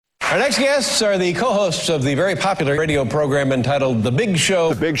Our next guests are the co-hosts of the very popular radio program entitled The Big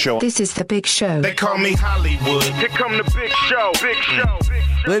Show. The Big Show. This is The Big Show. They call me Hollywood. Here come the Big Show. Big Show. Big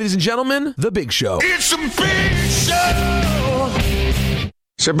Show. Ladies and gentlemen, The Big Show. It's a big show.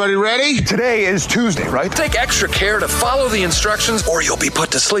 Is everybody ready? Today is Tuesday, right? Take extra care to follow the instructions or you'll be put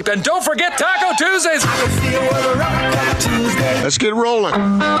to sleep. And don't forget Taco Tuesdays. Let's get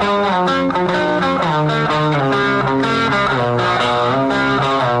rolling.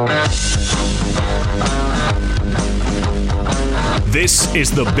 This is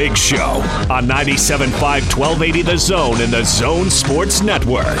The Big Show on 97.5 1280 The Zone and The Zone Sports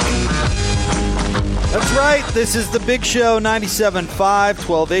Network. That's right. This is The Big Show, 97.5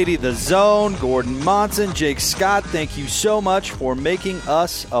 1280 The Zone. Gordon Monson, Jake Scott, thank you so much for making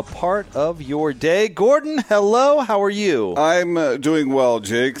us a part of your day. Gordon, hello. How are you? I'm doing well,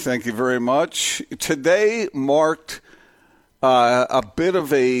 Jake. Thank you very much. Today marked a bit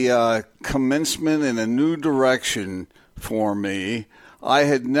of a commencement in a new direction for me. I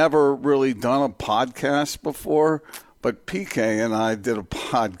had never really done a podcast before, but PK and I did a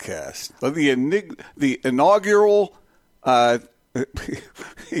podcast. The inaugural,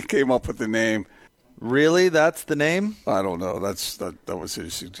 he came up with the name. Really? That's the name? I don't know. That was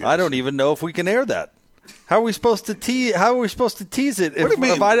his suggestion. I don't even know if we can air that. How are we supposed to tease? How are we supposed to tease it? What do you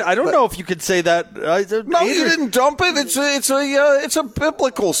mean? I don't know if you could say that. No, you didn't dump it. It's a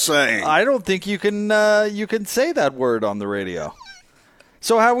biblical saying. I don't think you can say that word on the radio.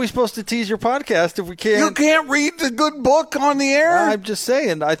 So how are we supposed to tease your podcast if we can't? You can't read the good book on the air? I'm just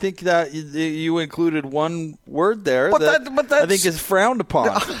saying. I think that you included one word there but that I think is frowned upon.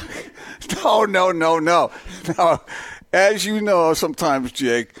 No. As you know, sometimes,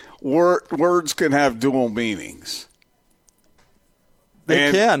 Jake, words can have dual meanings.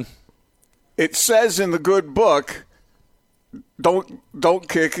 They can. It says in the good book, don't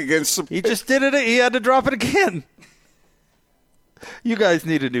kick against the... He just did it. He had to drop it again. You guys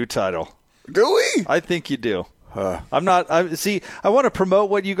need a new title. Do we? I think you do. I want to promote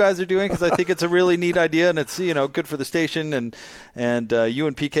what you guys are doing because I think it's a really neat idea and it's good for the station and you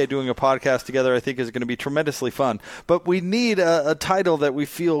and PK doing a podcast together I think is going to be tremendously fun. But we need a title that we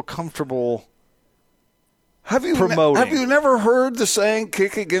feel comfortable promoting. Have you never heard the saying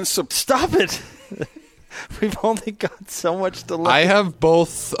 "kick against the"? Stop it. We've only got so much to learn. I have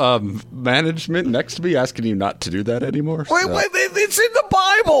both management next to me asking you not to do that anymore. Wait, it's in the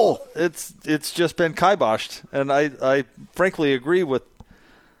Bible. It's just been kiboshed, and I frankly agree with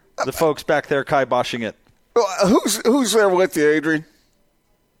the folks back there kiboshing it. Who's there with you, Adrian?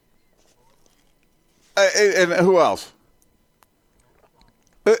 And who else?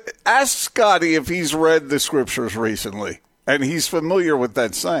 Ask Scotty if he's read the scriptures recently, and he's familiar with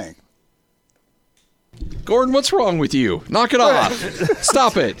that saying. Gordon, what's wrong with you? Knock it off.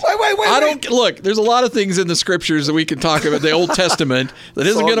 Stop it. Wait. Look, there's a lot of things in the scriptures that we can talk about, the Old Testament, that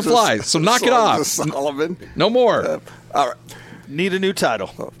isn't going to fly. So knock it off. Solomon. No more. All right. Need a new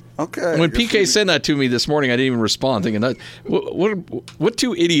title. Okay. When PK sent that to me this morning, I didn't even respond, thinking, that what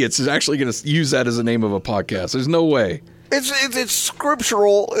two idiots is actually going to use that as a name of a podcast? There's no way. It's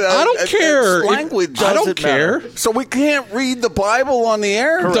scriptural. I don't care. Language. I don't care. Matter. So we can't read the Bible on the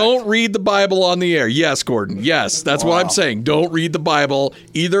air? Correct. Don't read the Bible on the air. Yes, Gordon. Yes, that's what I'm saying. Don't read the Bible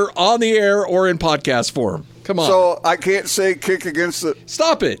either on the air or in podcast form. Come on. So I can't say kick against the...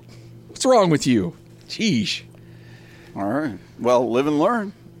 Stop it. What's wrong with you? Jeez. All right. Well, live and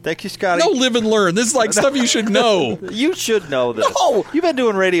learn. Thank you, Scotty. No, live and learn. This is like stuff you should know. You should know this. No. You've been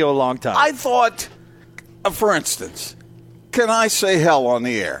doing radio a long time. I thought, for instance... Can I say hell on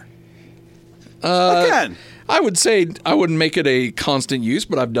the air? Again, I would say I wouldn't make it a constant use,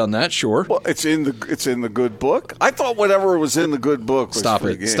 but I've done that. Sure. Well, it's in the good book. I thought whatever was in the good book was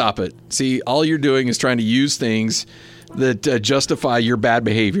Stop it. See, all you're doing is trying to use things that justify your bad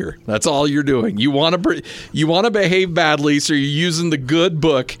behavior. That's all you're doing. You want to behave badly, so you're using the good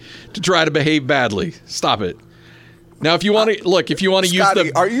book to try to behave badly. Stop it. Now, if you want to look, if you want to use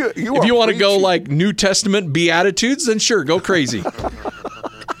Scotty, if you want to go like New Testament Beatitudes, then sure, go crazy.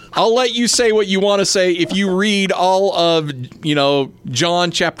 I'll let you say what you want to say if you read all of John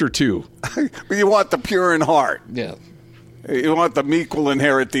chapter 2. You want the pure in heart. Yeah. You want the meek will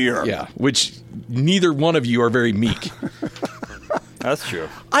inherit the earth. Yeah, which neither one of you are very meek. That's true.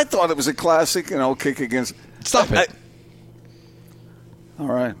 I thought it was a classic, kick against. Stop it. All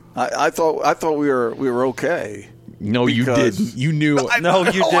right. I thought we were okay. No, you didn't. You knew. No,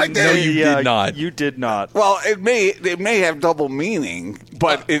 you didn't. No, you did not. You did not. Well, it may have double meaning,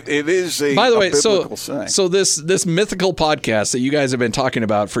 but it is a. By the way, biblical saying. So this mythical podcast that you guys have been talking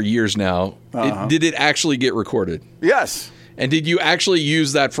about for years now, did it actually get recorded? Yes. And did you actually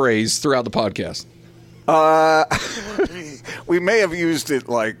use that phrase throughout the podcast? We may have used it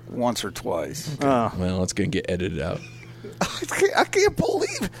like once or twice. Well, it's going to get edited out. I can't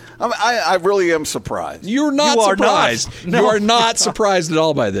believe it. I really am surprised. You're not surprised. You are not surprised at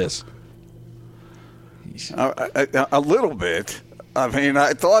all by this. A little bit. I mean,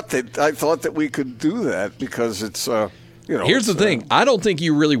 I thought that we could do that because it's Here's the thing. I don't think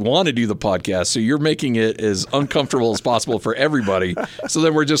you really want to do the podcast, so you're making it as uncomfortable as possible for everybody. So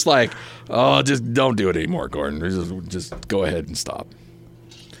then we're just like, oh, just don't do it anymore, Gordon. Just go ahead and stop.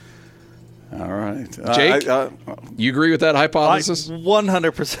 All right. Jake, you agree with that hypothesis? I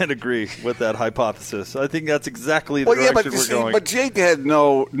 100% agree with that hypothesis. I think that's exactly the direction we're going. But Jake had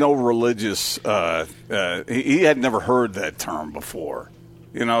no religious he had never heard that term before.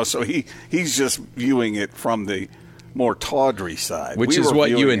 So he's just viewing it from the more tawdry side. Which is what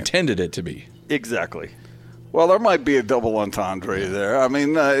you intended it to be. Exactly. Well, there might be a double entendre there. I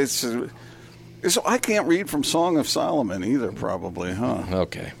mean, so I can't read from Song of Solomon either, probably, huh?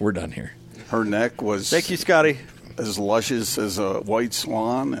 Okay, we're done here. Her neck was... Thank you, Scotty. As luscious as a white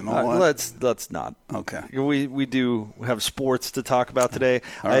swan and all that? Let's not. Okay. We do have sports to talk about today.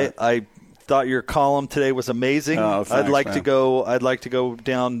 Right. I thought your column today was amazing. Oh, thanks, I'd like man. to go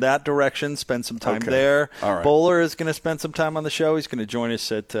down that direction, spend some time Okay. there. All right. Bowler is going to spend some time on the show. He's going to join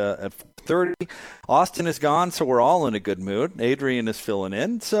us at 30. Austin is gone, so we're all in a good mood. Adrian is filling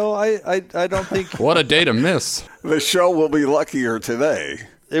in, so I don't think What a day to miss. The show will be luckier today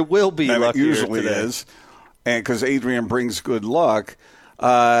it will be than it luckier usually today. is. And because Adrian brings good luck,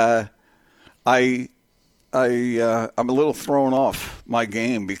 I'm a little thrown off my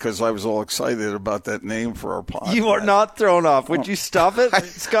game because I was all excited about that name for our podcast. You are not thrown off. Would you stop it?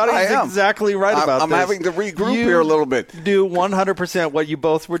 Scotty's I am. exactly right about I'm this. having to regroup here a little bit. Do 100% what you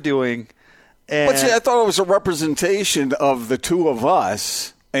both were doing. And But see, I thought it was a representation of the two of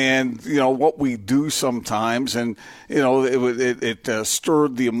us and, what we do sometimes. And, it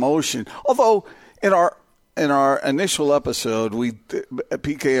stirred the emotion. Although in our initial episode,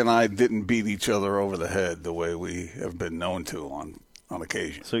 PK and I didn't beat each other over the head the way we have been known to on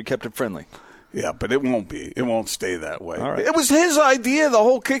occasion. So you kept it friendly. Yeah, but it won't be. It won't stay that way. All right. It was his idea, the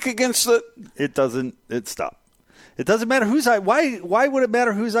whole kick against the... It doesn't. It stopped. It doesn't matter whose. Why would it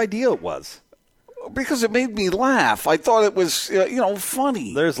matter whose idea it was? Because it made me laugh. I thought it was,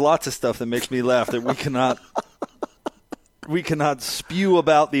 funny. There's lots of stuff that makes me laugh that we cannot spew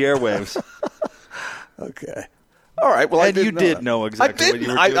about the airwaves. Okay. All right. Well, And I you didn't did know exactly I what you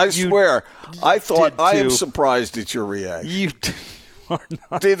didn't. were doing. I swear. I thought did I am too. surprised at your reaction. You are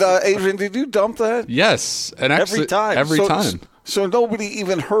not. Did Adrian? Did you dump that? Yes, and Every time. Every so, time. So nobody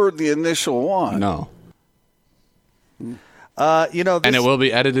even heard the initial one. No, This, and it will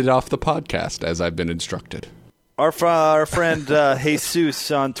be edited off the podcast as I've been instructed. Our friend Jesus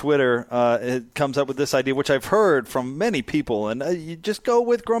on Twitter it comes up with this idea, which I've heard from many people, and you just go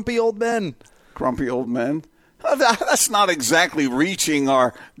with grumpy old men. Grumpy old men. That's not exactly reaching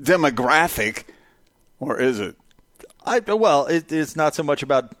our demographic, or is it? It's not so much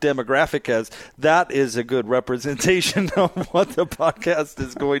about demographic as that is a good representation of what the podcast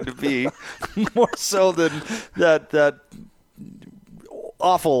is going to be, more so than that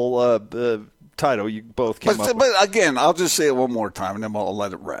awful title you both came up with. But again, I'll just say it one more time, and then I'll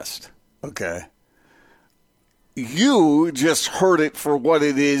let it rest. Okay. You just heard it for what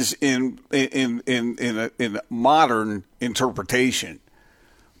it is in a modern interpretation,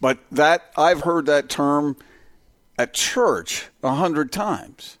 but that I've heard that term at church 100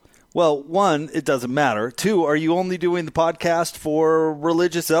 times. Well, one, it doesn't matter. Two, are you only doing the podcast for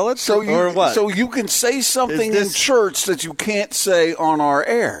religious zealots or what? So you can say something in church that you can't say on our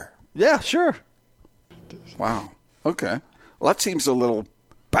air. Yeah, sure. Wow. Okay. Well, that seems a little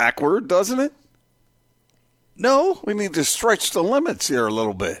backward, doesn't it? No. We need to stretch the limits here a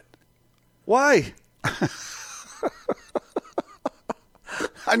little bit. Why?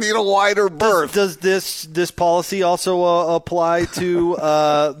 I need a wider berth. Does this policy also apply to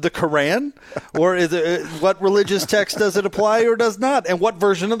the Quran, or is it what religious text does it apply or does not? And what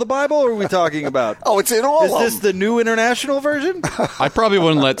version of the Bible are we talking about? Oh, it's in all of them. Is this the New International Version? I probably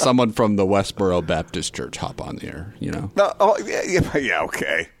wouldn't let someone from the Westboro Baptist Church hop on the air. No, yeah,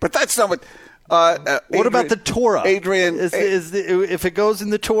 okay, but that's not what. What about the Torah? Adrian, if it goes in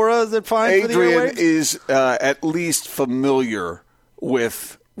the Torah, is it fine for the Adrian airwaves? is at least familiar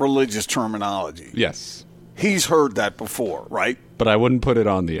with religious terminology. Yes, He's heard that before, right? but I wouldn't put it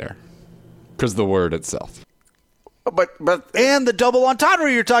on the air because the word itself. But and the double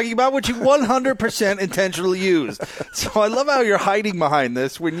entendre you're talking about, which you 100% intentionally used. So I love how you're hiding behind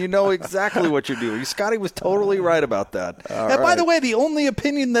this when you know exactly what you're doing. Scotty was totally right about that. By the way, the only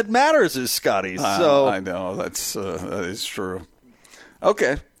opinion that matters is Scotty's. So I know that is true.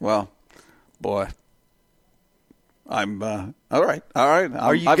 Okay, well, boy, I'm all right.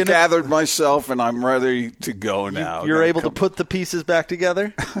 I've gathered myself and I'm ready to go now. You're able to put the pieces back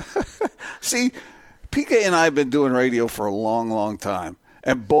together. See. PK and I have been doing radio for a long, long time,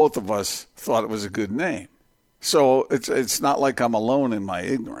 and both of us thought it was a good name. So it's not like I'm alone in my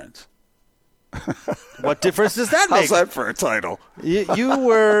ignorance. What difference does that make? How's that for a title? You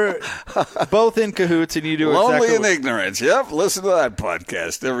were both in cahoots, and you do Lonely exactly in Ignorance. Yep, listen to that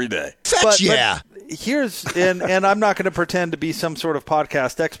podcast every day. But here's and I'm not going to pretend to be some sort of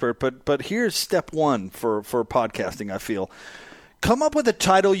podcast expert, but here's step one for podcasting. I feel. Come up with a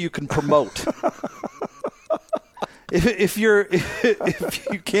title you can promote. If you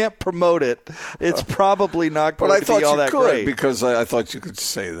can't promote it, it's probably not going to be all that great. Because I thought you could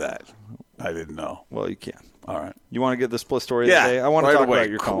say that. I didn't know. Well, you can. All right. You want to get the split story of the day? I want to talk about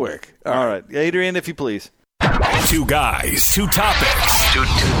your column. Quick. All right. Adrian, if you please. 2 guys, 2 topics,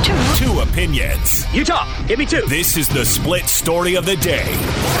 two opinions. You talk. Give me 2. This is the split story of the day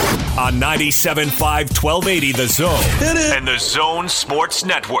on 97.5 1280 The Zone and The Zone Sports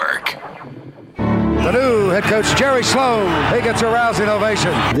Network. The new head coach, Jerry Sloan, he gets a rousing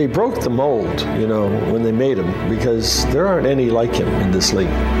ovation. They broke the mold, when they made him, because there aren't any like him in this league.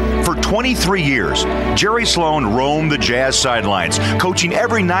 For 23 years, Jerry Sloan roamed the Jazz sidelines, coaching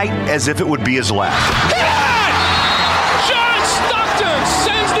every night as if it would be his last. John Stockton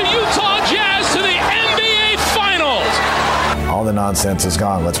sends the Utah Jazz to the NBA Finals. All the nonsense is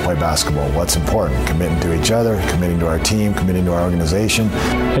gone. Let's play basketball. What's important? Committing to each other, committing to our team, committing to our organization.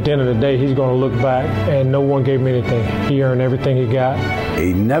 At the end of the day, he's going to look back, and no one gave him anything. He earned everything he got.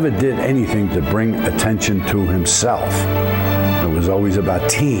 He never did anything to bring attention to himself. It was always about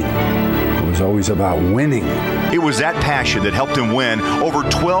team. It was always about winning. It was that passion that helped him win over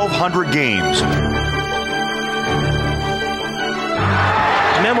 1,200 games.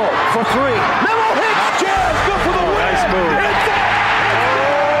 Memo for 3. Memo hits. Jazz go for the win. Nice move.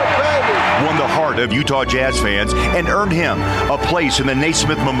 Won the heart of Utah Jazz fans and earned him a place in the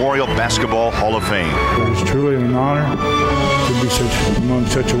Naismith Memorial Basketball Hall of Fame. It's truly an honor to be among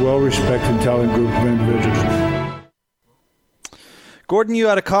such a well-respected and talented group of individuals. Gordon, you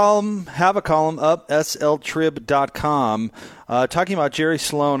have a column up, sltrib.com, talking about Jerry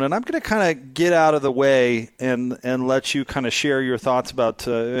Sloan, and I'm going to kind of get out of the way and let you kind of share your thoughts about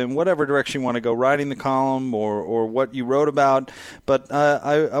in whatever direction you want to go, writing the column or what you wrote about. But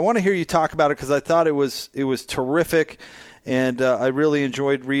I want to hear you talk about it because I thought it was terrific, and I really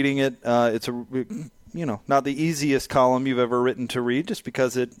enjoyed reading it. It's not the easiest column you've ever written to read, just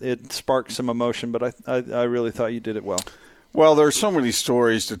because it sparked some emotion. But I really thought you did it well. Well, there's so many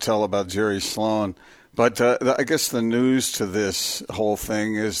stories to tell about Jerry Sloan, but I guess the news to this whole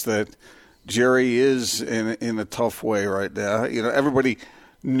thing is that Jerry is in a tough way right now. Everybody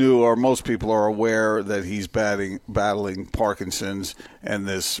knew, or most people are aware, that he's battling Parkinson's and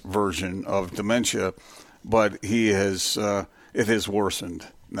this version of dementia, but it has worsened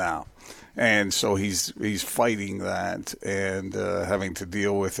now, and so he's fighting that and having to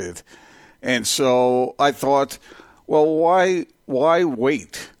deal with it, and so I thought, well, why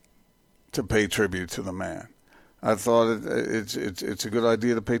wait to pay tribute to the man? I thought it's a good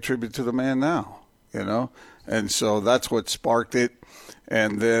idea to pay tribute to the man now, and so that's what sparked it.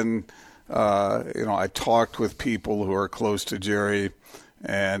 And then, I talked with people who are close to Jerry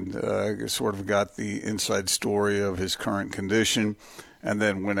and sort of got the inside story of his current condition, and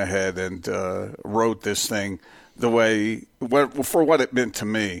then went ahead and wrote this thing for what it meant to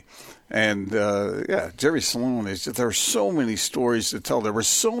me. And, Jerry Sloan, there are so many stories to tell. There were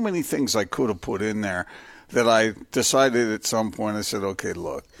so many things I could have put in there that I decided at some point, I said, okay,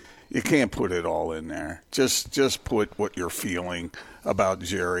 look, you can't put it all in there. Just put what you're feeling about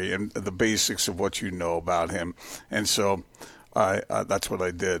Jerry and the basics of what you know about him. And so that's what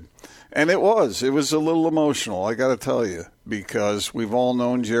I did. And it was a little emotional, I got to tell you, because we've all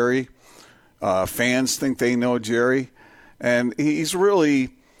known Jerry. Fans think they know Jerry. And he's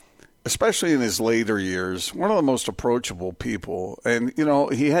really, especially in his later years, one of the most approachable people. And,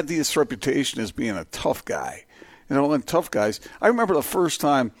 he had this reputation as being a tough guy. And tough guys. I remember the first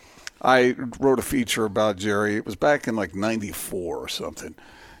time I wrote a feature about Jerry. It was back in like 94 or something.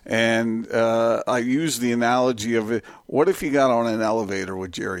 And I used the analogy of it. What if you got on an elevator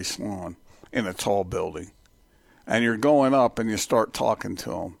with Jerry Sloan in a tall building? And you're going up and you start talking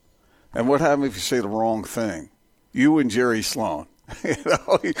to him. And what happens if you say the wrong thing? you and Jerry Sloan. He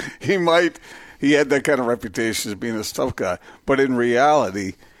had that kind of reputation as being a tough guy, but in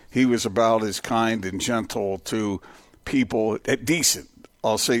reality, he was about as kind and gentle to people, decent.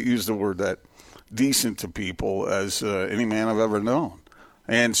 I'll use the word that, decent to people as any man I've ever known.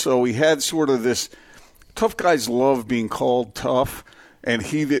 And so he had sort of this, tough guys love being called tough, and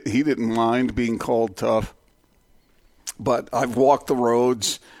he didn't mind being called tough. But I've walked the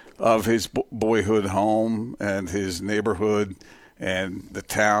roads of his boyhood home and his neighborhood and the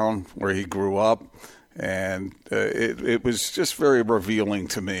town where he grew up, and it was just very revealing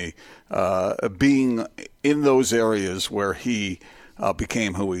to me being in those areas where he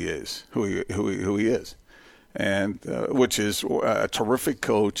became who he is, and which is a terrific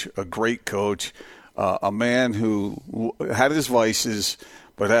coach, a great coach, a man who had his vices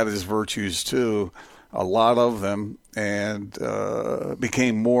but had his virtues too, a lot of them, and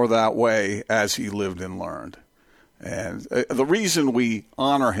became more that way as he lived and learned. And the reason we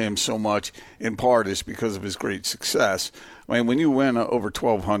honor him so much, in part, is because of his great success. I mean, when you win over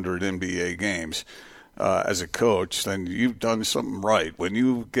 1,200 NBA games as a coach, then you've done something right. When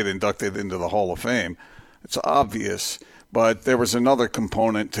you get inducted into the Hall of Fame, it's obvious. But there was another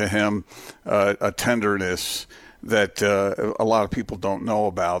component to him, a tenderness that a lot of people don't know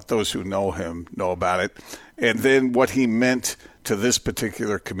about. Those who know him know about it. And then what he meant to this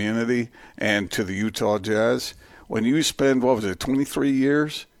particular community and to the Utah Jazz. When you spend, 23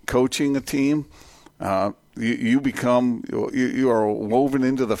 years coaching a team, you are woven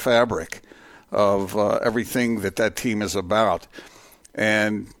into the fabric of everything that team is about.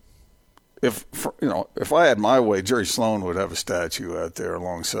 And if I had my way, Jerry Sloan would have a statue out there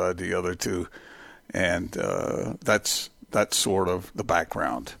alongside the other two. And that's sort of the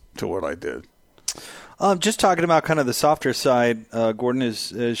background to what I did. Just talking about kind of the softer side, Gordon,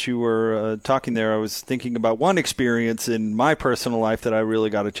 as you were talking there, I was thinking about one experience in my personal life that I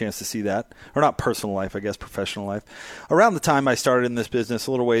really got a chance to see that. Or not personal life, I guess professional life. Around the time I started in this business,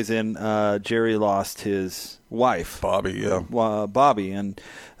 a little ways in, Jerry lost his wife. Bobby, yeah. Bobby, and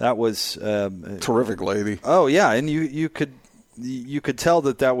that was... terrific lady. Oh, yeah, and you could tell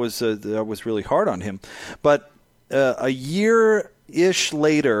that was really hard on him. But a year-ish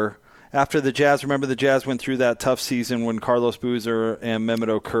later... After the Jazz, remember the Jazz went through that tough season when Carlos Boozer and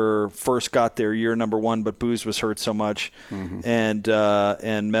Mehmet Okur first got their year number one, but Booz was hurt so much, and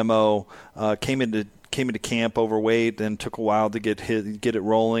Memo came into camp overweight and took a while to get it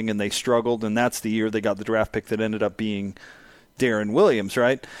rolling, and they struggled, and that's the year they got the draft pick that ended up being Darren Williams,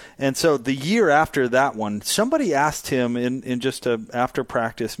 right? And so the year after that one, somebody asked him in just a after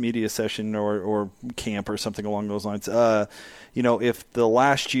practice media session or camp or something along those lines, if the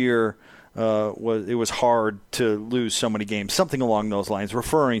last year was hard to lose so many games, something along those lines,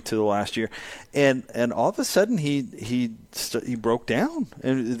 referring to the last year, and all of a sudden he broke down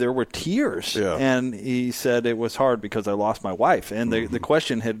and there were tears, and he said it was hard because I lost my wife, and the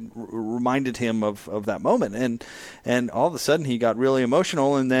question had reminded him of that moment, and all of a sudden he got really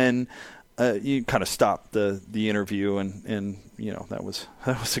emotional, and then you kind of stopped the interview, and that was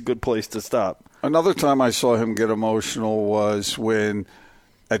a good place to stop. Another time I saw him get emotional was when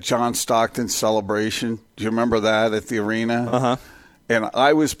at John Stockton's celebration. Do you remember that at the arena? Uh-huh. And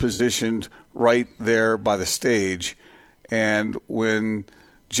I was positioned right there by the stage. And when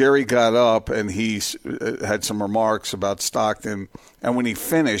Jerry got up and he had some remarks about Stockton, and when he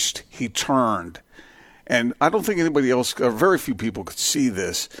finished, he turned. And I don't think anybody else, very few people could see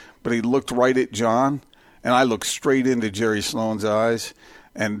this, but he looked right at John, and I looked straight into Jerry Sloan's eyes,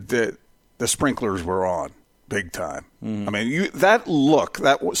 and the sprinklers were on big time. I mean, that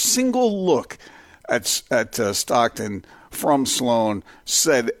single look at Stockton from Sloan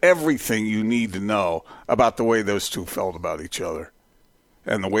said everything you need to know about the way those two felt about each other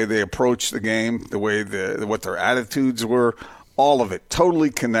and the way they approached the game, the way what their attitudes were, all of it totally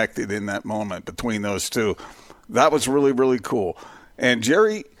connected in that moment between those two. That was really, really cool. And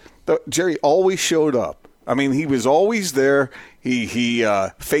Jerry always showed up. I mean, he was always there. He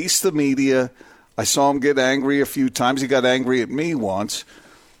faced the media. I saw him get angry a few times. He got angry at me once.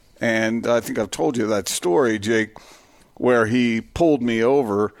 And I think I've told you that story, Jake, where he pulled me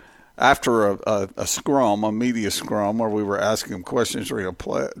over after a scrum, a media scrum, where we were asking him questions during a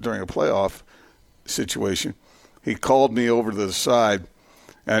playoff situation. He called me over to the side,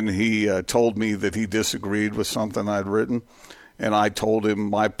 and he told me that he disagreed with something I'd written. And I told him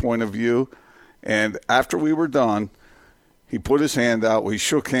my point of view. And after we were done, he put his hand out. We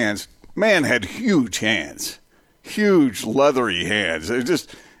shook hands. Man had huge hands, huge leathery hands. It was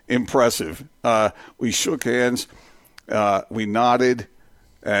just impressive. We shook hands. We nodded.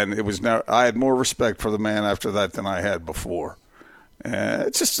 And it was now I had more respect for the man after that than I had before.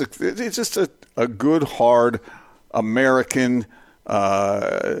 It's just a good, hard American,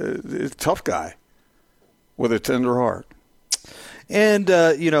 tough guy with a tender heart. And,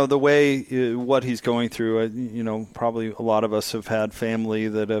 the way what he's going through, probably a lot of us have had family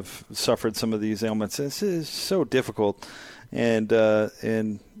that have suffered some of these ailments. It's so difficult.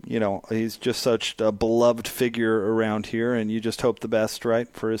 And he's just such a beloved figure around here. And you just hope the best, right,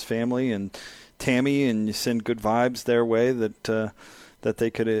 for his family and Tammy. And you send good vibes their way that they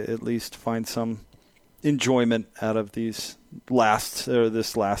could at least find some enjoyment out of this last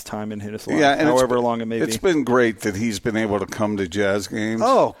time in his life, however long it may be. It's been great that he's been able to come to Jazz games.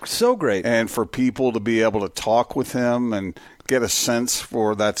 Oh, so great. And for people to be able to talk with him and get a sense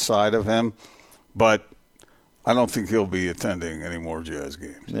for that side of him. But I don't think he'll be attending any more Jazz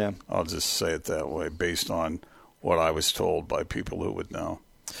games. Yeah. I'll just say it that way based on what I was told by people who would know.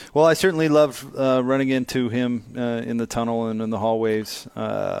 Well, I certainly loved running into him in the tunnel and in the hallways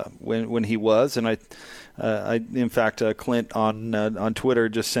when he was, and I in fact, Clint on Twitter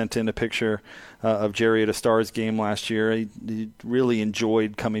just sent in a picture of Jerry at a Stars game last year. He really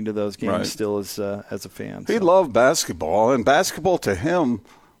enjoyed coming to those games still as a fan. He loved basketball, and basketball to him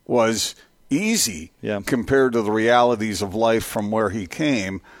was easy compared to the realities of life from where he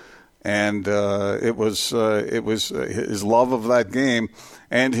came, and it was his love of that game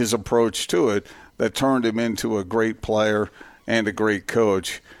and his approach to it that turned him into a great player and a great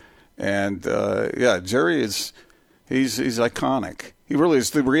coach. And, Jerry he's iconic. He really is.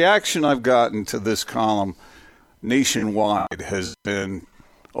 The reaction I've gotten to this column nationwide has been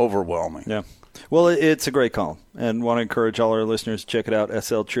overwhelming. Yeah. Well, it's a great column, and want to encourage all our listeners to check it out,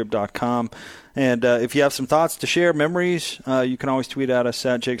 sltrib.com. And if you have some thoughts to share, memories, you can always tweet at us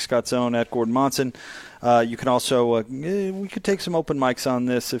at Jake Scott Zone, at Gordon Monson. You can also we could take some open mics on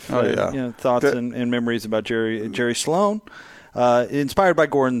this if thoughts and memories about Jerry Sloan. Inspired by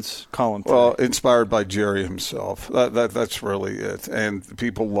Gordon's column today. Well, inspired by Jerry himself. That's really it. And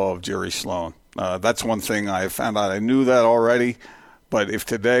people love Jerry Sloan. That's one thing I found out. I knew that already, but if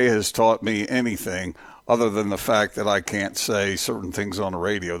today has taught me anything other than the fact that I can't say certain things on the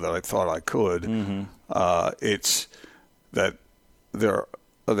radio that I thought I could, it's that there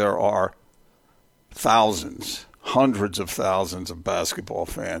are thousands, hundreds of thousands of basketball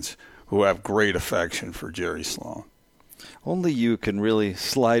fans who have great affection for Jerry Sloan. Only you can really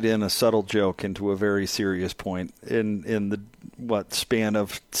slide in a subtle joke into a very serious point in the span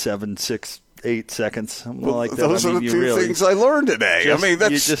of 7, 6, 8 seconds, something like that. Those are the two things I learned today. You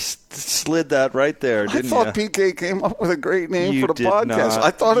just slid that right there, didn't you? I thought PK came up with a great name for the podcast.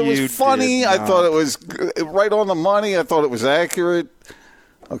 I thought it was funny. I thought it was right on the money. I thought it was accurate.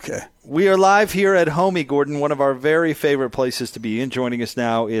 Okay. We are live here at Homey, Gordon, one of our very favorite places to be. And joining us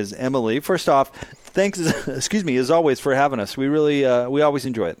now is Emily. First off, thanks, as always, for having us. We really, we always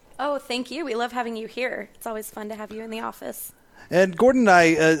enjoy it. Oh, thank you. We love having you here. It's always fun to have you in the office. And Gordon and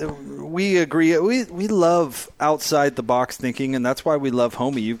I, we agree. We love outside-the-box thinking, and that's why we love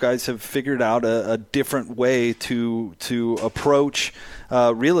Homey. You guys have figured out a different way to approach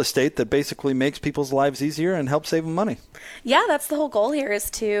real estate that basically makes people's lives easier and helps save them money. Yeah, that's the whole goal here, is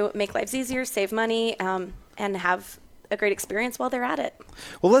to make lives easier, save money, and have a great experience while they're at it.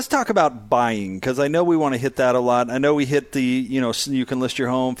 Well, let's talk about buying, because I know we want to hit that a lot. I know we hit the, you can list your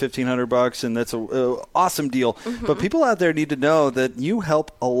home $1,500, and that's an awesome deal. Mm-hmm. But people out there need to know that you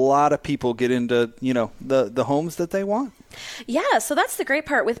help a lot of people get into, the homes that they want. Yeah, so that's the great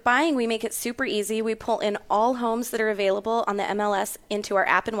part. With buying, we make it super easy. We pull in all homes that are available on the MLS into our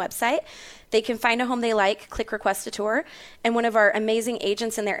app and website. They can find a home they like, click request a tour, and one of our amazing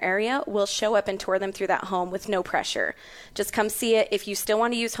agents in their area will show up and tour them through that home with no pressure. Just come see it. If you still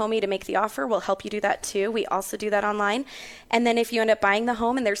want to use Homey to make the offer, we'll help you do that too. We also do that online. And then if you end up buying the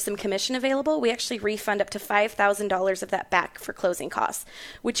home and there's some commission available, we actually refund up to $5,000 of that back for closing costs,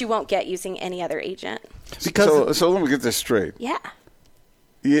 which you won't get using any other agent. So let me get this straight. Yeah.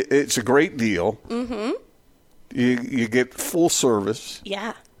 It's a great deal. Mm-hmm. You get full service.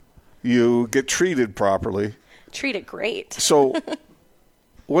 Yeah. You get treated properly. Treated great. So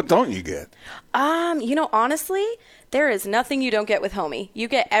what don't you get? Honestly, there is nothing you don't get with Homey. You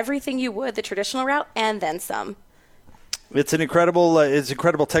get everything you would the traditional route and then some. It's an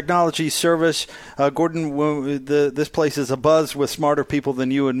incredible technology service. Gordon, this place is abuzz with smarter people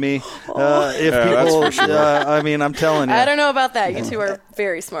than you and me. I mean, I'm telling you. I don't know about that. You two are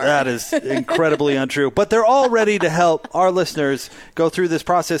very smart. That is incredibly untrue. But they're all ready to help our listeners go through this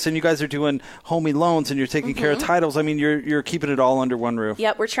process. And you guys are doing homie loans and you're taking care of titles. I mean, you're keeping it all under one roof.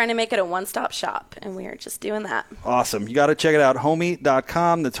 Yep, we're trying to make it a one-stop shop, and we are just doing that. Awesome. You got to check it out,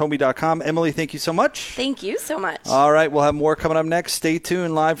 homie.com. That's homie.com. Emily, thank you so much. Thank you so much. All right, we'll have more coming up next. Stay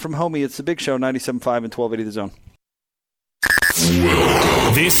tuned. Live from Homie. It's The Big Show, 97.5 and 1280 The Zone.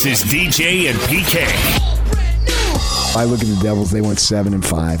 This is DJ and PK. I look at the Devils, they went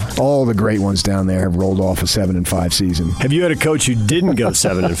 7-5. All the great ones down there have rolled off a 7-5 season. Have you had a coach who didn't go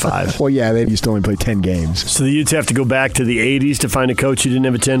 7-5? Well, yeah, they used to only play 10 games. So the Utes have to go back to the 80s to find a coach who didn't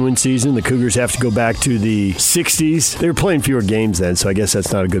have a 10-win season. The Cougars have to go back to the 60s. They were playing fewer games then, so I guess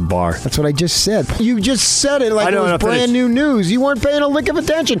that's not a good bar. That's what I just said. You just said it like it was brand new news. You weren't paying a lick of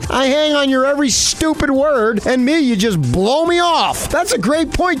attention. I hang on your every stupid word, and you just blow me off. That's a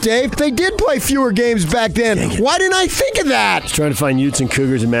great point, Dave. They did play fewer games back then. Why didn't I think of that? Just trying to find Utes and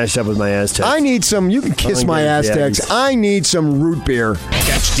Cougars and match up with my Aztecs. I need some. You can kiss my Aztecs. I need some root beer.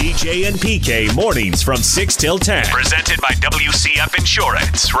 Catch DJ and PK mornings from 6 till 10. Presented by WCF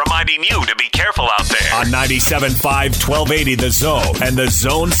Insurance. Reminding you to be careful out there. On 97.5, 1280 The Zone and The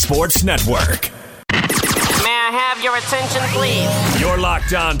Zone Sports Network. May I have your attention, please? You're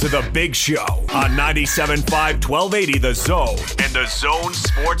locked on to The Big Show on 97.5, 1280 The Zone and The Zone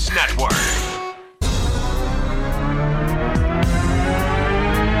Sports Network.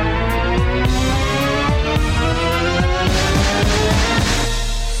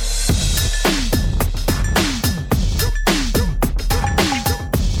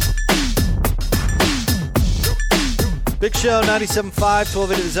 Big Show, 97.5,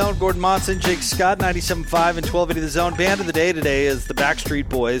 1280 The Zone. Gordon Monson, Jake Scott, 97.5 and 1280 The Zone. Band of the day today is the Backstreet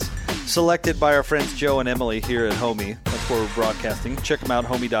Boys, selected by our friends Joe and Emily here at Homie. That's where we're broadcasting. Check them out,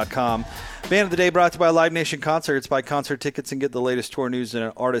 homie.com. Band of the day brought to you by Live Nation Concerts. Buy concert tickets and get the latest tour news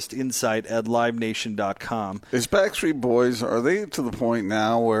and artist insight at livenation.com. Is Backstreet Boys, are they to the point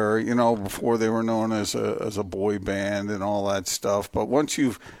now where, before they were known as a boy band and all that stuff, but once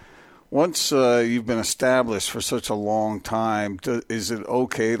you've been established for such a long time, is it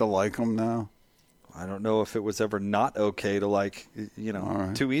okay to like them now? I don't know if it was ever not okay to like,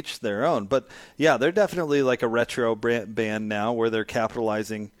 right. To each their own. But, yeah, they're definitely like a retro band now where they're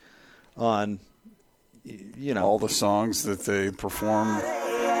capitalizing on, all the songs that they performed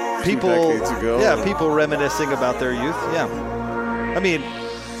people, 2 decades ago. Yeah, people reminiscing about their youth, yeah. I mean,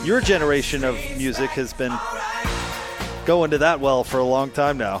 your generation of music has been going to that well for a long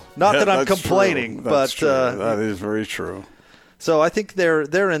time now. Not that I'm complaining, but that is very true. So I think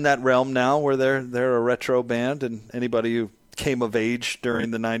they're in that realm now where they're a retro band, and anybody who came of age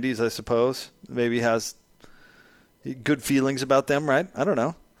during the 90s, I suppose, maybe has good feelings about them, right? I don't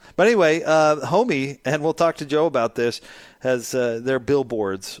know. But anyway, Homie, and we'll talk to Joe about this, has their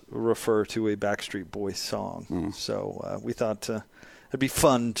billboards refer to a Backstreet Boys song. So we thought it'd be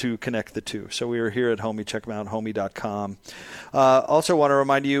fun to connect the two. So we are here at Homie. Check them out, homie.com. Also want to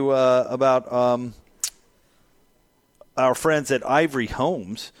remind you about our friends at Ivory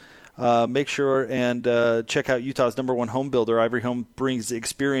Homes. Make sure and check out Utah's #1 home builder. Ivory Home brings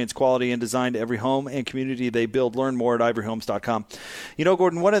experience, quality, and design to every home and community they build. Learn more at ivoryhomes.com.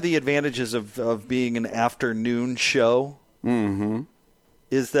 Gordon, one of the advantages of being an afternoon show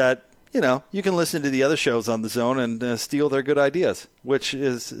is that, you can listen to the other shows on the Zone and steal their good ideas, which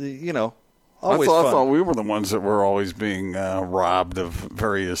is, always fun. I thought we were the ones that were always being robbed of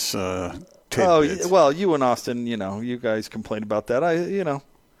various tidbits. Oh, well, you and Austin, you guys complain about that.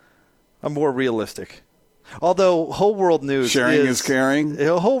 I'm more realistic. Although Whole World News sharing is caring.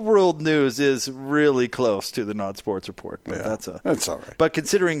 Whole World News is really close to the Not Sports Report. But that's all right. But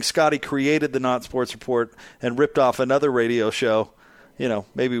considering Scotty created the Not Sports Report and ripped off another radio show,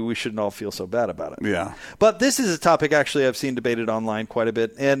 maybe we shouldn't all feel so bad about it. Yeah. But this is a topic actually I've seen debated online quite a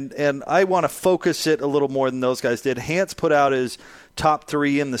bit, and I want to focus it a little more than those guys did. Hans put out his top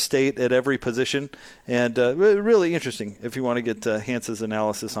 3 in the state at every position, and really interesting if you want to get Hans's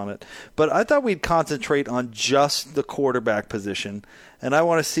analysis on it. But I thought we'd concentrate on just the quarterback position, and I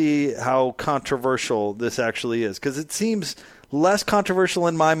want to see how controversial this actually is, because it seems less controversial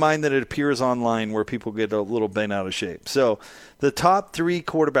in my mind than it appears online where people get a little bent out of shape. So the top 3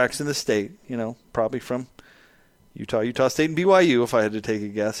 quarterbacks in the state, probably from Utah State, and BYU, if I had to take a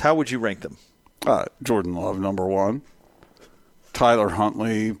guess, how would you rank them? Jordan Love, #1. Tyler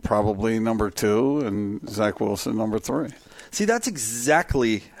Huntley, probably #2, and Zach Wilson, #3. See, that's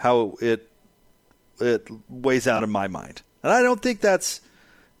exactly how it it weighs out in my mind. And I don't think that's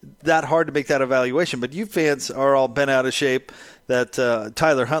that hard to make that evaluation. But you fans are all bent out of shape that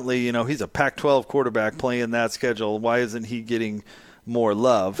Tyler Huntley, he's a Pac-12 quarterback playing that schedule. Why isn't he getting more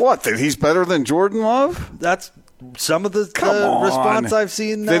love? What, that he's better than Jordan Love? That's some of the response I've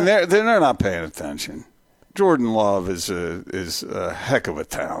seen. Then they're not paying attention. Jordan Love is a heck of a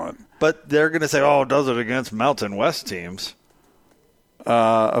talent. But they're going to say, does it against Mountain West teams?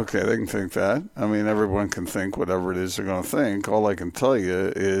 Okay, they can think that. I mean, everyone can think whatever it is they're going to think. All I can tell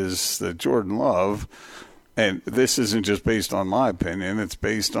you is that Jordan Love, and this isn't just based on my opinion, it's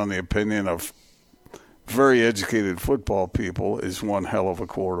based on the opinion of very educated football people, is one hell of a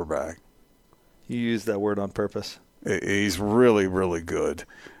quarterback. You used that word on purpose. He's really, really good.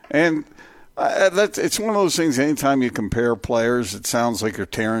 And it's one of those things, anytime you compare players, it sounds like you're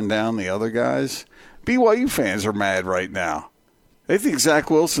tearing down the other guys. BYU fans are mad right now. They think Zach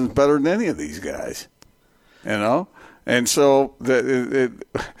Wilson's better than any of these guys, And so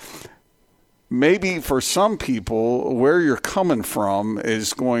maybe for some people, where you're coming from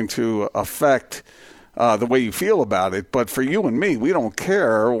is going to affect the way you feel about it. But for you and me, we don't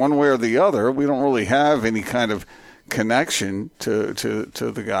care one way or the other. We don't really have any kind of connection to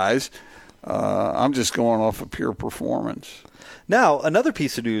the guys. I'm just going off of pure performance. Now, another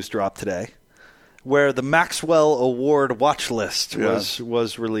piece of news dropped today, where the Maxwell Award watch list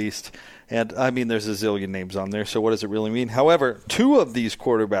was released. And, I mean, there's a zillion names on there, so what does it really mean? However, 2 of these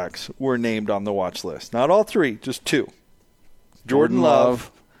quarterbacks were named on the watch list. Not all 3, just 2. Jordan Love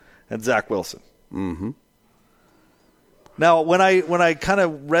and Zach Wilson. Mm-hmm. Now, when I kind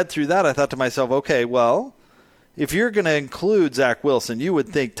of read through that, I thought to myself, okay, well, if you're going to include Zach Wilson, you would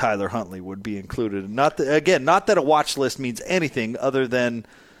think Tyler Huntley would be included. Not that a watch list means anything other than,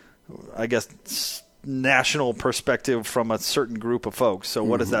 I guess, national perspective from a certain group of folks. So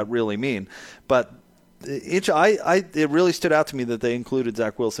what does that really mean? But it really stood out to me that they included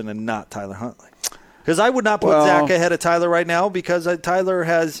Zach Wilson and not Tyler Huntley. Because I would not put Zach ahead of Tyler right now, because Tyler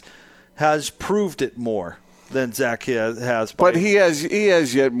has proved it more than Zach has. But he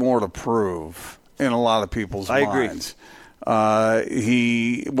has yet more to prove in a lot of people's minds. I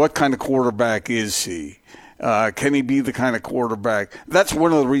agree. What kind of quarterback is he? Can he be the kind of quarterback? That's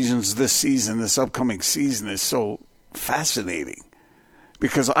one of the reasons this upcoming season is so fascinating,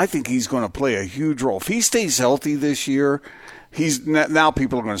 because I think he's going to play a huge role. If he stays healthy this year, now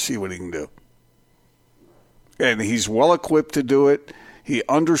people are going to see what he can do. And he's well equipped to do it. He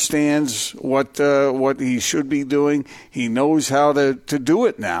understands what he should be doing. He knows how to do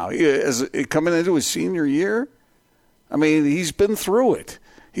it now. Coming into his senior year, I mean, he's been through it.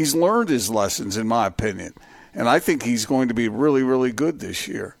 He's learned his lessons, in my opinion. And I think he's going to be really, really good this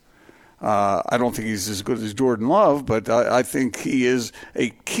year. I don't think he's as good as Jordan Love, but I think he is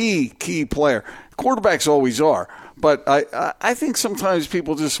a key player. Quarterbacks always are. But I think sometimes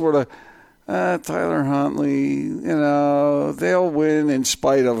people just sort of, Tyler Huntley, they'll win in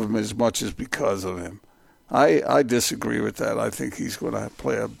spite of him as much as because of him. I disagree with that. I think he's going to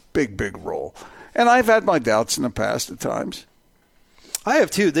play a big, big role. And I've had my doubts in the past at times. I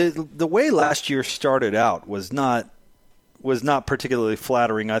have too. The way last year started out was not particularly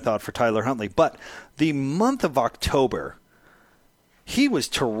flattering, I thought, for Tyler Huntley. But the month of October, he was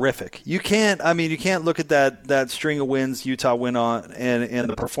terrific. You can't look at that string of wins Utah went on and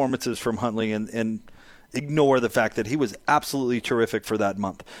the performances from Huntley and ignore the fact that he was absolutely terrific for that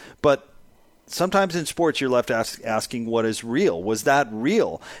month. But sometimes in sports you're left asking what is real. Was that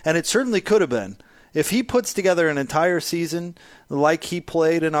real? And it certainly could have been. If he puts together an entire season like he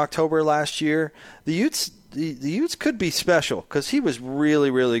played in October last year, the Utes could be special, because he was really,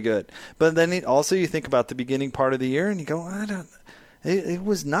 really good. But then you think about the beginning part of the year and you go, it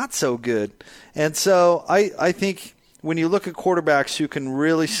was not so good. And so I think when you look at quarterbacks who can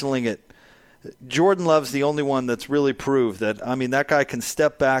really sling it, Jordan Love's the only one that's really proved that, that guy can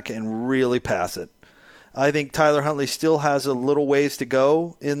step back and really pass it. I think Tyler Huntley still has a little ways to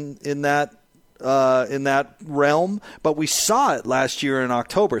go in that realm, but we saw it last year in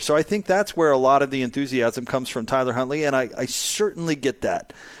October. So I think that's where a lot of the enthusiasm comes from Tyler Huntley, and I certainly get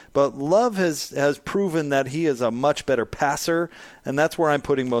that. But Love has proven that he is a much better passer, and that's where I'm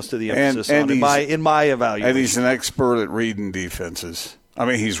putting most of the emphasis on in my evaluation. And he's an expert at reading defenses.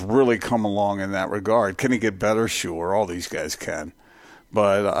 He's really come along in that regard. Can he get better? Sure, all these guys can.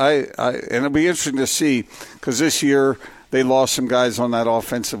 But and it'll be interesting to see, because this year they lost some guys on that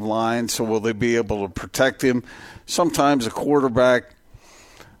offensive line, so will they be able to protect him? Sometimes a quarterback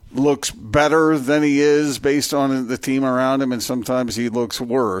looks better than he is based on the team around him, and sometimes he looks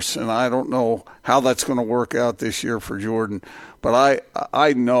worse. And I don't know how that's going to work out this year for Jordan. But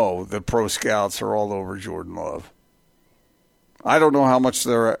I know that pro scouts are all over Jordan Love. I don't know how much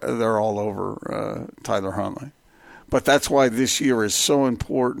they're all over Tyler Huntley. But that's why this year is so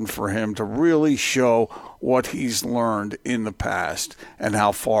important for him to really show what he's learned in the past and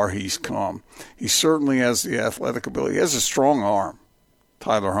how far he's come. He certainly has the athletic ability. He has a strong arm,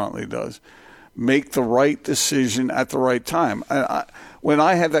 Tyler Huntley does. Make the right decision at the right time. When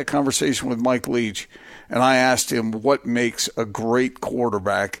I had that conversation with Mike Leach and I asked him what makes a great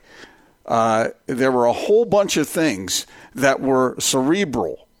quarterback, there were a whole bunch of things that were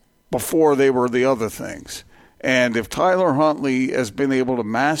cerebral before they were the other things. And if Tyler Huntley has been able to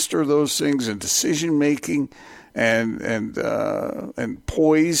master those things in decision making and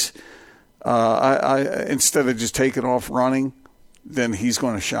poise, instead of just taking off running, then he's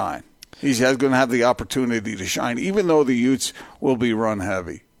going to shine. He's going to have the opportunity to shine, even though the Utes will be run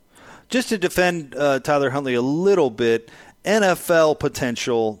heavy. Just to defend Tyler Huntley a little bit, NFL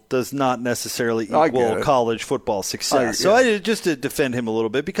potential does not necessarily equal college football success. So just to defend him a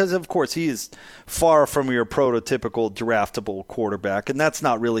little bit, because, of course, he is far from your prototypical draftable quarterback, and that's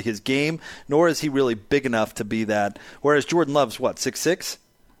not really his game, nor is he really big enough to be that. Whereas Jordan Love's, 6'6"?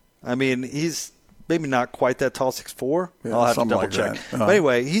 I mean, he's maybe not quite that tall, 6'4". Yeah, I'll have to double check. But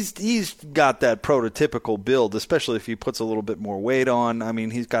anyway, he's got that prototypical build, especially if he puts a little bit more weight on. I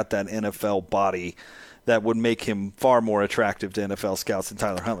mean, he's got that NFL body that would make him far more attractive to NFL scouts than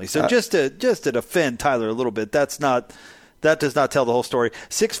Tyler Huntley. So just to defend Tyler a little bit, that does not tell the whole story.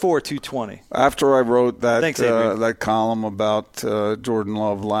 6'4", 220. After I wrote that column about Jordan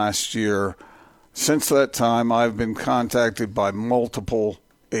Love last year, since that time I've been contacted by multiple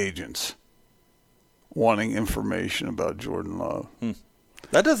agents wanting information about Jordan Love.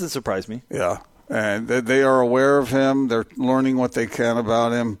 That doesn't surprise me. Yeah, and they are aware of him. They're learning what they can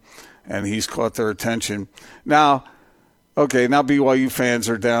about him. And he's caught their attention. Now BYU fans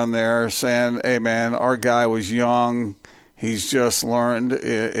are down there saying, hey, man, our guy was young. He's just learned.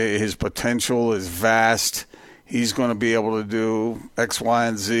 His potential is vast. He's going to be able to do X, Y,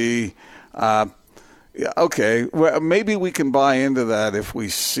 and Z. Well, maybe we can buy into that if we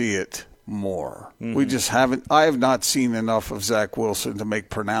see it more. Mm-hmm. We just haven't. I have not seen enough of Zach Wilson to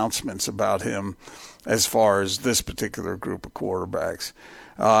make pronouncements about him as far as this particular group of quarterbacks.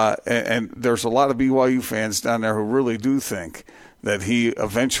 And there's a lot of BYU fans down there who really do think that he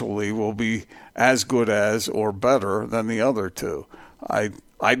eventually will be as good as or better than the other two.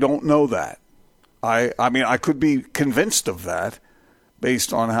 I don't know that. I mean, I could be convinced of that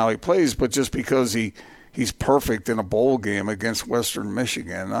based on how he plays, but just because he's perfect in a bowl game against Western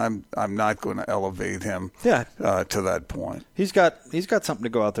Michigan, I'm not going to elevate him to that point. He's got something to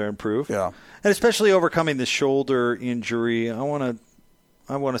go out there and prove. Yeah. And especially overcoming the shoulder injury, I want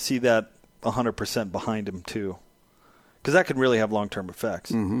to see that 100% behind him too, because that could really have long-term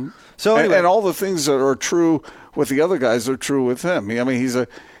effects. Mm-hmm. So anyway, and all the things that are true with the other guys are true with him. I mean, he's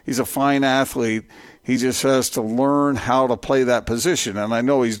a fine athlete. He just has to learn how to play that position, and I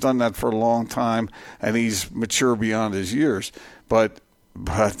know he's done that for a long time, and he's mature beyond his years. But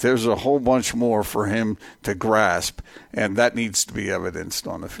there's a whole bunch more for him to grasp, and that needs to be evidenced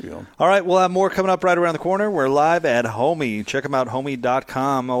on the field. All right, we'll have more coming up right around the corner. We're live at Homey. Check them out,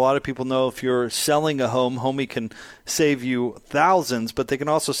 homey.com. A lot of people know if you're selling a home, Homey can save you thousands, but they can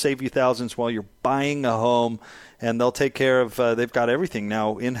also save you thousands while you're buying a home, and they'll take care of they've got everything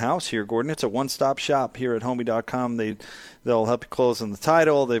now in-house here, Gordon. It's a one-stop shop here at homey.com. They'll help you close on the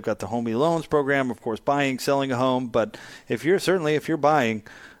title. They've got the Homey Loans program, of course, buying, selling a home. But if you're buying,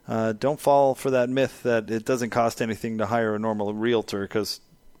 don't fall for that myth that it doesn't cost anything to hire a normal realtor, because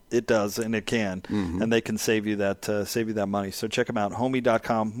it does, and it can. Mm-hmm. And they can save you that money. So check them out,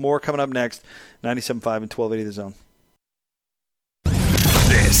 homey.com. More coming up next, 97.5 and 1280 The Zone.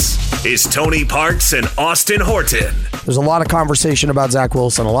 This is Tony Parks and Austin Horton. There's a lot of conversation about Zach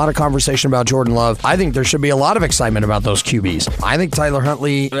Wilson, a lot of conversation about Jordan Love. I think there should be a lot of excitement about those QBs. I think Tyler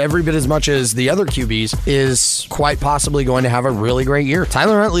Huntley, every bit as much as the other QBs, is quite possibly going to have a really great year.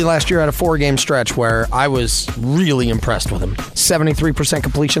 Tyler Huntley last year had a 4-game stretch where I was really impressed with him. 73%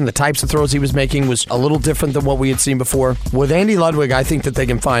 completion. The types of throws he was making was a little different than what we had seen before. With Andy Ludwig, I think that they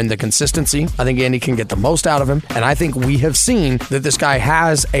can find the consistency. I think Andy can get the most out of him. And I think we have seen that this guy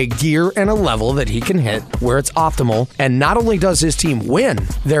has a gear and a level that he can hit where it's optimal. And not only does his team win,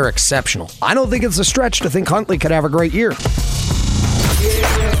 they're exceptional. I don't think it's a stretch to think Huntley could have a great year.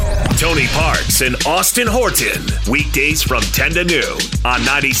 Tony Parks and Austin Horton. Weekdays from 10 to noon on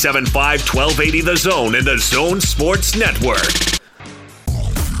 97.5, 1280 The Zone and the Zone Sports Network.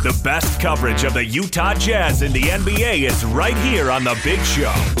 The best coverage of the Utah Jazz and the NBA is right here on The Big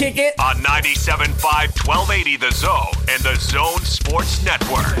Show. Kick it. On 97.5, 1280 The Zone and the Zone Sports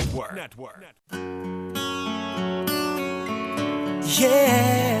Network.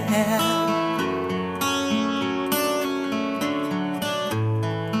 Yeah.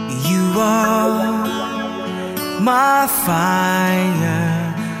 You are my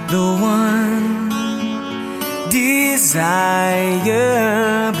fire, the one desire,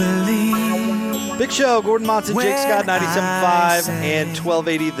 believe. Big Show, Gordon Monson, Jake Scott, 97.5 and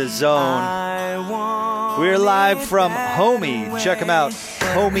 1280 The Zone. We're live from Homey. Check them out,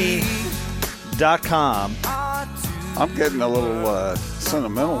 homey.com. I'm getting a little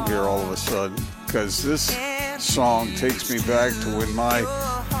sentimental here all of a sudden because this song takes me back to when my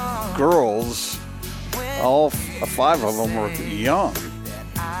girls, all five of them, were young,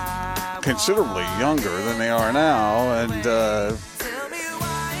 considerably younger than they are now, and that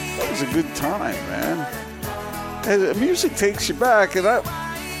was a good time, man. And the music takes you back, and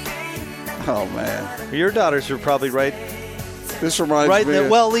oh man, your daughters were probably right. This reminds me.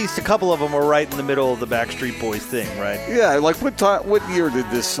 Well, at least a couple of them were right in the middle of the Backstreet Boys thing, right? Yeah, like what year did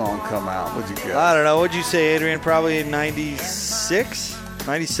this song come out? What'd you guess? I don't know. What'd you say, Adrian? Probably 96,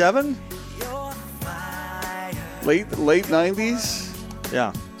 97? Late 90s?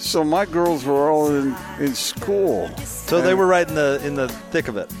 Yeah. So my girls were all in school. So they were right in the thick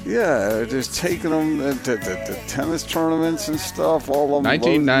of it. Yeah, just taking them to tennis tournaments and stuff. All of them.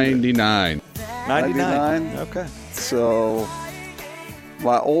 1999. 99? Okay. So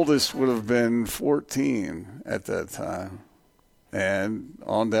my oldest would have been 14 at that time. And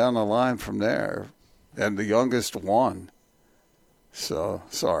on down the line from there. And the youngest won. So,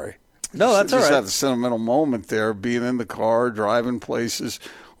 sorry. No, that's all right. Just had a sentimental moment there, being in the car, driving places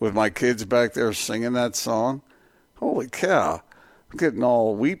with my kids back there singing that song. Holy cow. I'm getting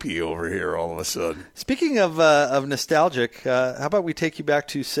all weepy over here all of a sudden. Speaking of nostalgic, how about we take you back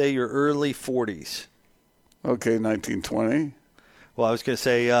to, say, your early 40s? Okay, 1920. Well, I was going to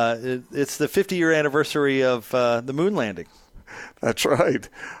say it's the 50-year anniversary of the moon landing. That's right.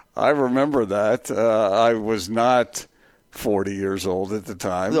 I remember that. I was not 40 years old at the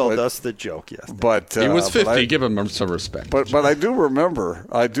time. No, that's the joke, yes. But he was 50. Give him some respect. But I do remember.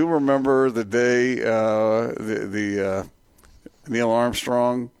 the day the Neil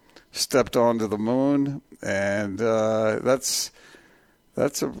Armstrong stepped onto the moon, and that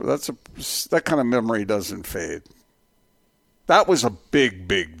kind of memory doesn't fade. That was a big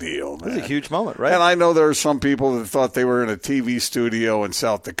deal. It was a huge moment, right? And I know there are some people that thought they were in a TV studio in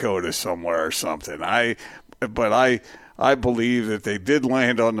South Dakota somewhere or something. But I believe that they did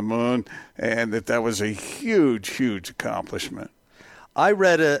land on the moon, and that was a huge accomplishment. I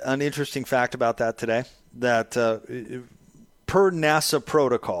read an interesting fact about that today, that per NASA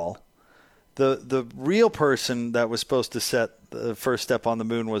protocol, the real person that was supposed to set the first step on the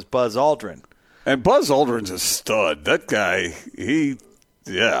moon was Buzz Aldrin. And Buzz Aldrin's a stud. That guy,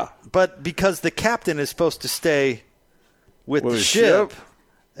 yeah. But because the captain is supposed to stay with the ship.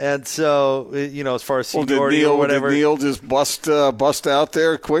 And so, as far as seniority or whatever. Did Neil just bust out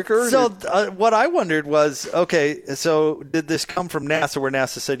there quicker? So what I wondered was, okay, so did this come from NASA where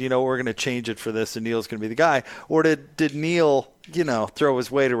NASA said, we're going to change it for this and Neil's going to be the guy? Or did Neil, throw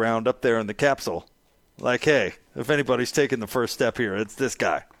his weight around up there in the capsule? Like, hey, if anybody's taking the first step here, it's this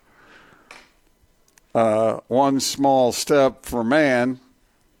guy. One small step for man,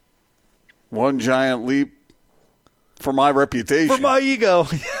 one giant leap for my reputation. For my ego.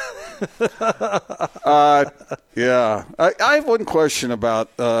 Yeah. I have one question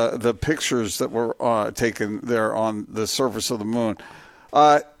about the pictures that were taken there on the surface of the moon.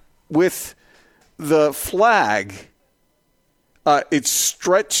 With the flag, it's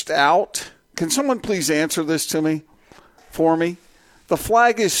stretched out. Can someone please answer this for me? The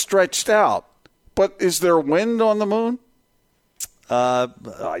flag is stretched out, but is there wind on the moon?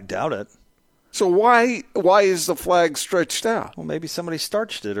 I doubt it. So why is the flag stretched out? Well, maybe somebody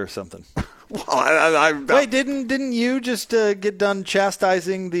starched it or something. Well, Wait, didn't you just get done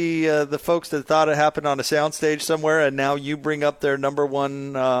chastising the folks that thought it happened on a soundstage somewhere, and now you bring up their number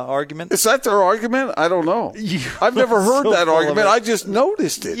one argument? Is that their argument? I don't know. I've never heard that argument. I just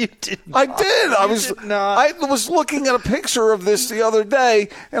noticed it. You did. I did. I was looking at a picture of this the other day,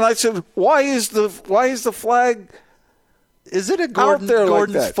 and I said, "Why is the flag?" Is it a Gordon's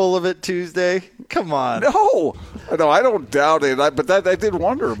like full of it Tuesday? Come on. No, I don't doubt it. But I did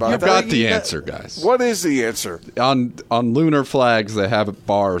wonder about that. You got the answer, guys. What is the answer? On lunar flags, they have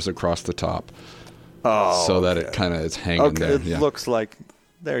bars across the top, so that it kind of is hanging there. It looks like.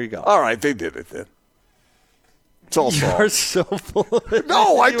 There you go. All right, they did it then. It's all solved. You're so full of it.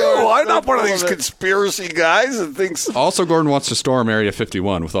 No, I do. I'm not one of full these of it. conspiracy guys that thinks. Also, Gordon wants to storm Area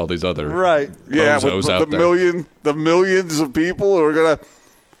 51 with all these other Yeah, bozos with out there. the millions of people who are going to.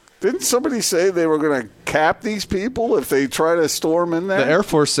 Didn't somebody say they were going to cap these people if they try to storm in there? The Air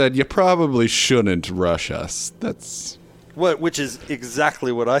Force said you probably shouldn't rush us. That's which is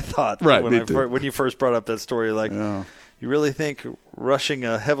exactly what I thought. Right, When you first brought up that story, like. Yeah. You really think rushing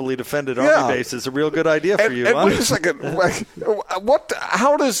a heavily defended Army base is a real good idea for you? Wait a second. What?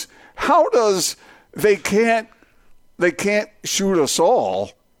 How does they can't shoot us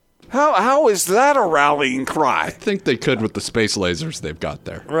all? How is that a rallying cry? I think they could with the space lasers they've got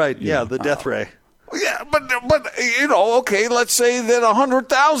there. Right. Yeah, the death ray. Yeah, but okay. Let's say that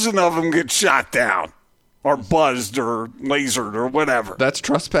 100,000 of them get shot down. Or buzzed or lasered or whatever. That's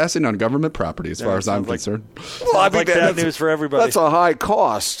trespassing on government property as far as I'm concerned. Well, I mean, bad news for everybody. That's a high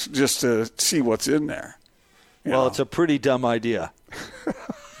cost just to see what's in there. Well, it's a pretty dumb idea.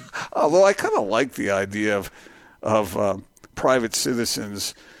 Although I kind of like the idea of private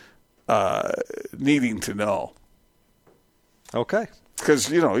citizens needing to know. Okay.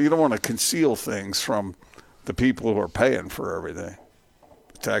 Because, you don't want to conceal things from the people who are paying for everything,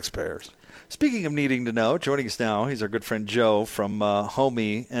 the taxpayers. Speaking of needing to know, joining us now, he's our good friend Joe from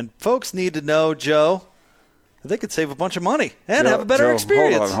Homey. And folks need to know, Joe, that they could save a bunch of money and have a better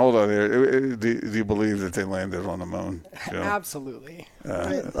experience. Hold on here. Do you believe that they landed on the moon, Joe? Absolutely.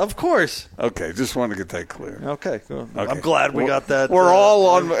 Of course. Okay, just want to get that clear. Okay, cool. I'm glad we got that. We're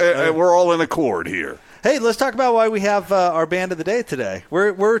all in accord here. Hey, let's talk about why we have our band of the day today.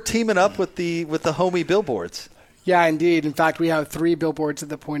 We're teaming up with the Homey billboards. Yeah, indeed. In fact, we have 3 billboards at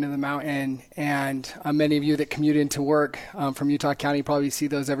the point of the mountain, and many of you that commute into work from Utah County probably see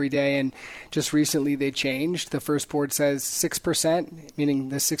those every day. And just recently they changed. The first board says 6%, meaning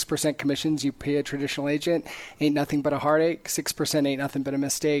the 6% commissions you pay a traditional agent ain't nothing but a heartache. 6% ain't nothing but a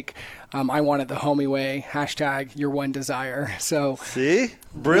mistake. I want it the Homey way. # your one desire. So see,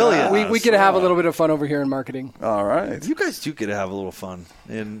 brilliant. We get to have a little bit of fun over here in marketing. All right, you guys do get to have a little fun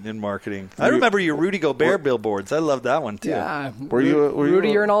in marketing. I remember your Rudy Gobert billboards. I love that one too. Yeah, Rudy,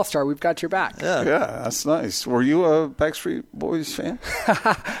 you're an all-star. We've got your back. Yeah, that's nice. Were you a Backstreet Boys fan?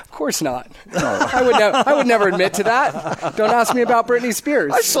 Of course not. No. I would never admit to that. Don't ask me about Britney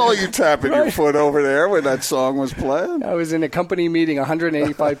Spears. I saw you tapping your foot over there when that song was playing. I was in a company meeting,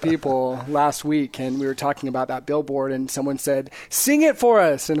 185 people last week, and we were talking about that billboard, and someone said, "Sing it for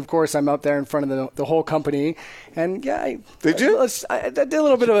us." And of course, I'm up there in front of the whole company, and I did a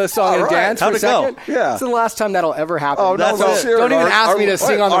little bit of a song and dance for a second. Yeah, it's the last time that'll ever happen. Oh, no, don't even ask me to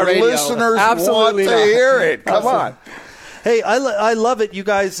sing on the radio. Our listeners Absolutely want to hear it. Come on. Hey, I love it. You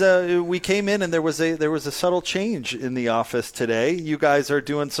guys, we came in and there was a subtle change in the office today. You guys are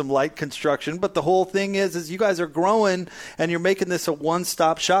doing some light construction, but the whole thing is you guys are growing and you're making this a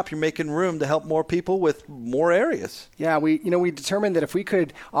one-stop shop. You're making room to help more people with more areas. Yeah, we determined that if we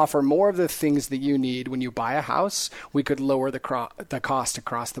could offer more of the things that you need when you buy a house, we could lower the cost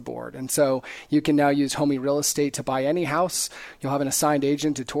across the board. And so you can now use Homey Real Estate to buy any house. You'll have an assigned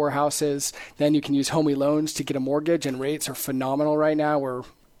agent to tour houses. Then you can use Homey Loans to get a mortgage, and rates are phenomenal right now. We're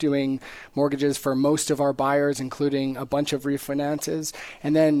doing mortgages for most of our buyers, including a bunch of refinances.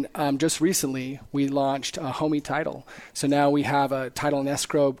 And then just recently, we launched a Homey Title. So now we have a title and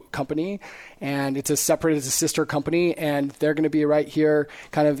escrow company, and it's a sister company, and they're going to be right here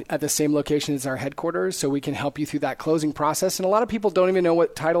kind of at the same location as our headquarters, so we can help you through that closing process. And a lot of people don't even know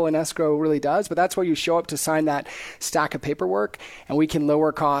what title and escrow really does, but that's where you show up to sign that stack of paperwork, and we can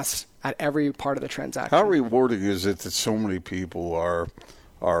lower costs at every part of the transaction. How rewarding is it that so many people are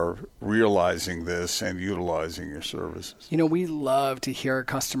realizing this and utilizing your services? We love to hear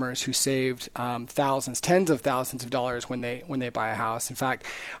customers who saved thousands, tens of thousands of dollars when they buy a house. In fact,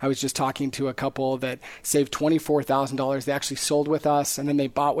 I was just talking to a couple that saved $24,000. They actually sold with us, and then they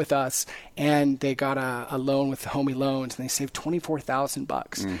bought with us, and they got a loan with Homey Loans, and they saved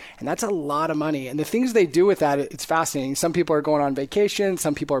 $24,000. And that's a lot of money. And the things they do with that, it's fascinating. Some people are going on vacation.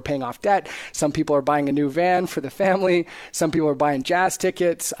 Some people are paying off debt. Some people are buying a new van for the family. Some people are buying jazz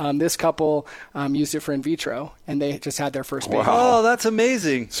tickets. This couple used it for in vitro, and they just had their first baby. Wow. Oh, that's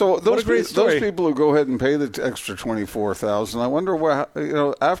amazing. So those people who go ahead and pay the extra $24,000, I wonder what,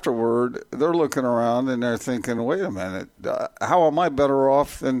 afterward they're looking around and they're thinking, wait a minute, how am I better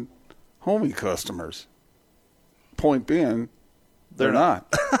off than Homey customers? Point being, they're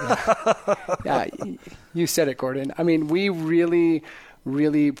not. Yeah, you said it, Gordon. I mean, we really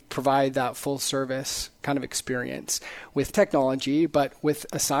really provide that full service kind of experience with technology, but with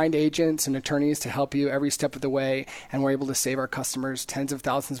assigned agents and attorneys to help you every step of the way. And we're able to save our customers tens of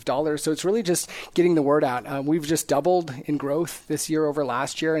thousands of dollars. So it's really just getting the word out. We've just doubled in growth this year over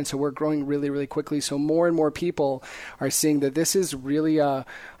last year. And so we're growing really, really quickly. So more and more people are seeing that this is really an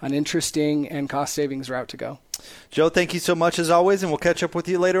interesting and cost savings route to go. Joe, thank you so much as always. And we'll catch up with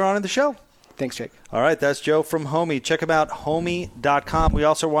you later on in the show. Thanks, Jake. All right, that's Joe from Homey. Check him out, homey.com. We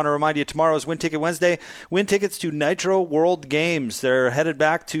also want to remind you, tomorrow is Win Ticket Wednesday. Win tickets to Nitro World Games. They're headed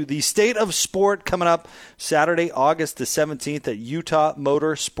back to the State of Sport coming up Saturday, August the 17th at Utah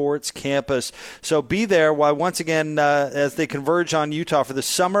Motor Sports Campus. So be there while once again as they converge on Utah for the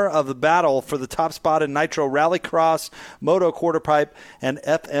summer of the battle for the top spot in Nitro Rallycross, Moto Quarterpipe, and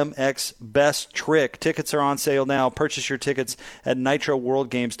FMX Best Trick. Tickets are on sale now. Purchase your tickets at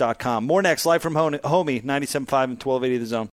nitroworldgames.com. More next. Live from Homey, 97.5 and 1280 The Zone.